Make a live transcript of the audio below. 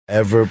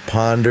Ever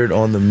pondered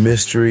on the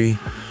mystery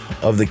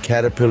of the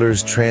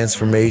caterpillar's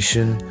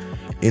transformation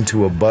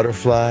into a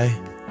butterfly?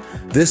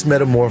 This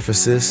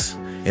metamorphosis,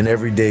 an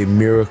everyday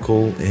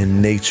miracle in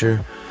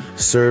nature,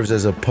 serves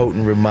as a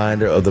potent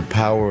reminder of the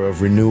power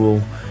of renewal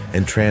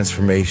and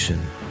transformation.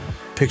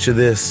 Picture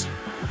this.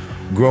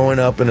 Growing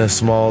up in a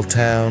small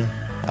town,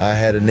 I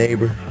had a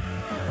neighbor,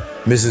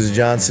 Mrs.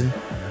 Johnson,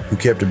 who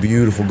kept a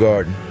beautiful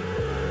garden.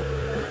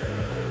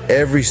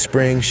 Every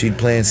spring, she'd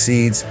plant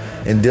seeds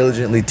and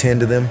diligently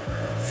tend to them,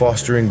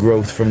 fostering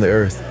growth from the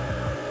earth.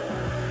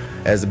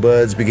 As the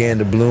buds began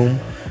to bloom,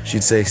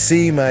 she'd say,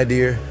 "See, my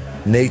dear,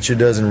 nature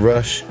doesn't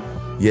rush,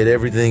 yet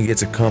everything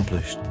gets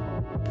accomplished."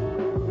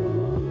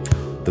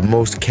 The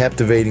most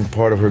captivating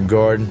part of her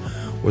garden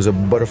was a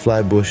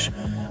butterfly bush,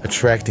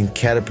 attracting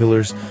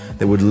caterpillars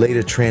that would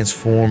later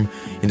transform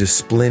into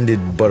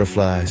splendid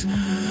butterflies.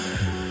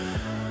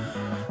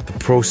 The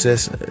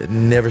process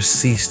never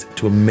ceased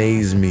to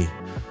amaze me.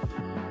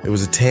 It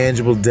was a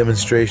tangible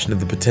demonstration of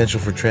the potential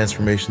for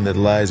transformation that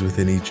lies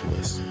within each of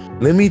us.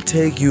 Let me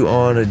take you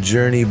on a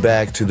journey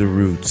back to the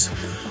roots.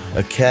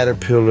 A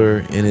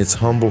caterpillar in its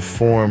humble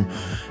form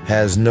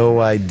has no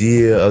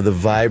idea of the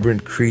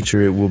vibrant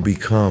creature it will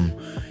become.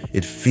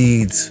 It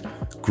feeds,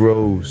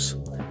 grows,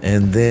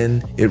 and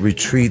then it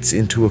retreats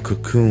into a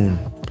cocoon.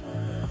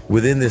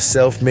 Within this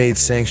self-made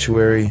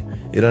sanctuary,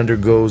 it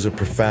undergoes a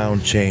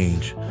profound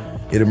change.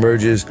 It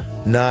emerges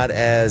not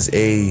as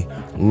a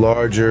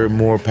larger,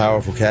 more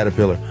powerful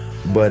caterpillar,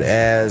 but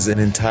as an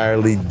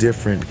entirely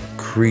different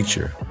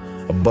creature,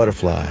 a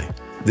butterfly.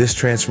 This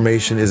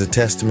transformation is a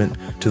testament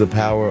to the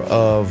power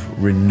of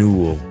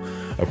renewal,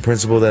 a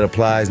principle that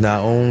applies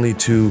not only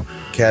to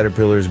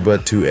caterpillars,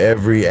 but to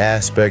every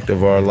aspect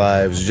of our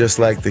lives. Just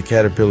like the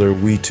caterpillar,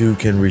 we too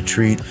can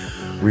retreat,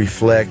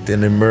 reflect,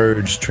 and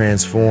emerge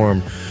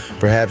transformed.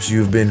 Perhaps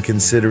you've been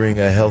considering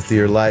a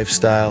healthier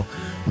lifestyle.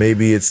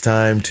 Maybe it's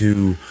time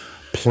to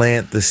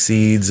plant the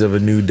seeds of a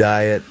new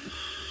diet,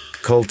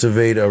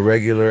 cultivate a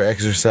regular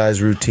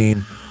exercise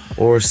routine,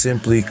 or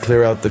simply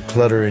clear out the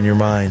clutter in your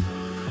mind.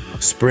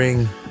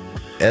 Spring,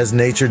 as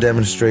nature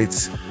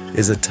demonstrates,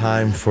 is a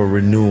time for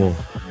renewal.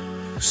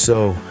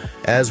 So,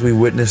 as we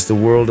witness the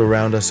world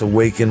around us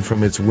awaken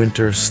from its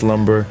winter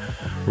slumber,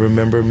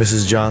 remember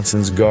Mrs.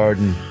 Johnson's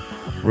garden.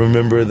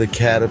 Remember the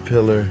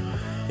caterpillar.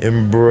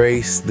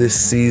 Embrace this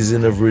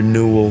season of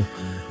renewal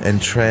and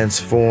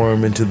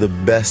transform into the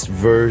best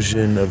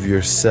version of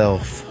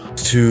yourself.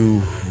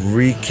 To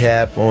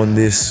recap on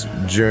this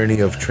journey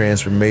of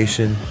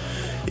transformation,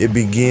 it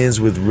begins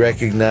with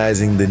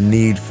recognizing the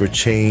need for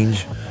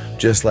change,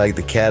 just like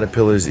the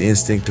caterpillar's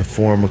instinct to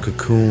form a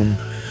cocoon.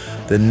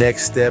 The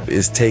next step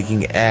is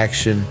taking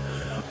action,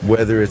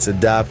 whether it's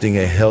adopting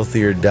a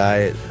healthier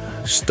diet,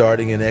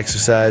 starting an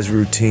exercise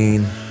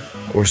routine,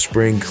 or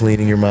spring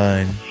cleaning your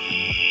mind.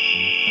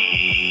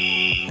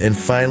 And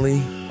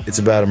finally, it's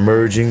about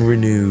emerging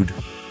renewed,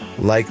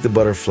 like the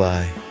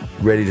butterfly,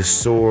 ready to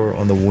soar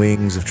on the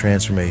wings of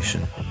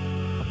transformation.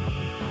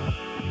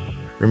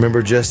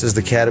 Remember, just as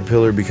the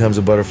caterpillar becomes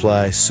a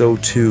butterfly, so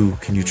too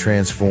can you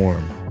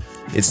transform.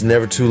 It's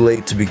never too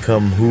late to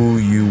become who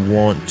you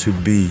want to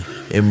be.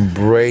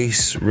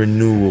 Embrace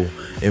renewal,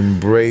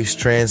 embrace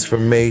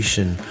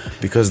transformation,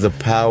 because the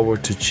power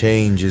to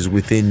change is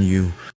within you.